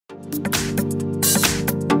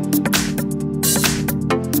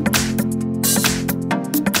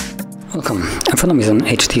Welcome, in front of me is an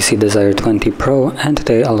HTC Desire 20 Pro, and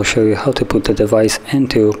today I'll show you how to put the device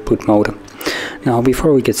into boot mode. Now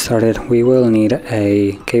before we get started, we will need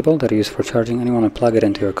a cable that is used for charging, and you want to plug it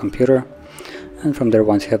into your computer. And from there,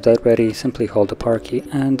 once you have that ready, simply hold the power key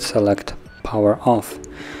and select power off.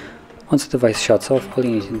 Once the device shuts off, all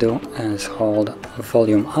you need to do is hold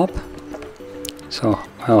volume up. So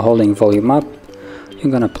while holding volume up,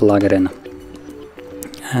 you're gonna plug it in.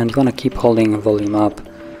 And you wanna keep holding volume up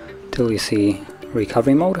till you see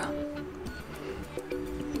recovery mode.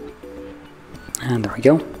 And there we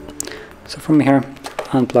go. So from here,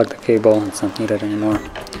 unplug the cable, it's not needed anymore.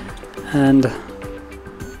 And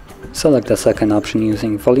select the second option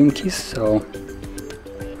using volume keys, so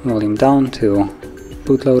volume down to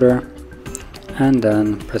bootloader, and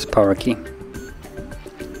then press power key.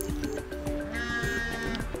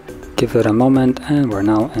 Give it a moment, and we're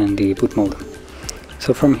now in the boot mode.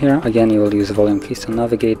 So from here, again, you will use volume keys to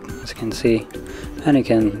navigate, as you can see, and you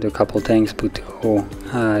can do a couple things: boot to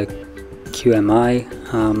QMI,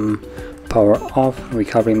 power off,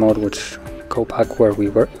 recovery mode, which go back where we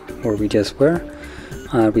just were,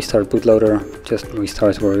 restart bootloader, just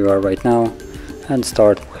restarts where you are right now, and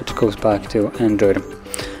start, which goes back to Android.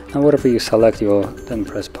 Now whatever you select, you will then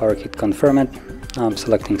press power key to confirm it. I'm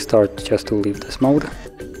selecting start just to leave this mode.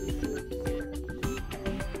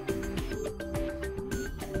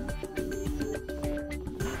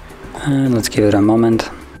 And let's give it a moment.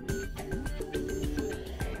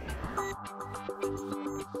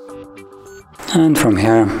 And from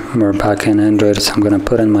here, we're back in Android, so I'm gonna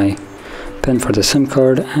put in my PIN for the SIM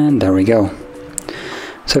card, and there we go.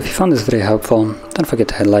 So if you found this video helpful, don't forget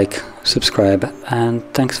to hit like, subscribe, and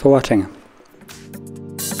thanks for watching.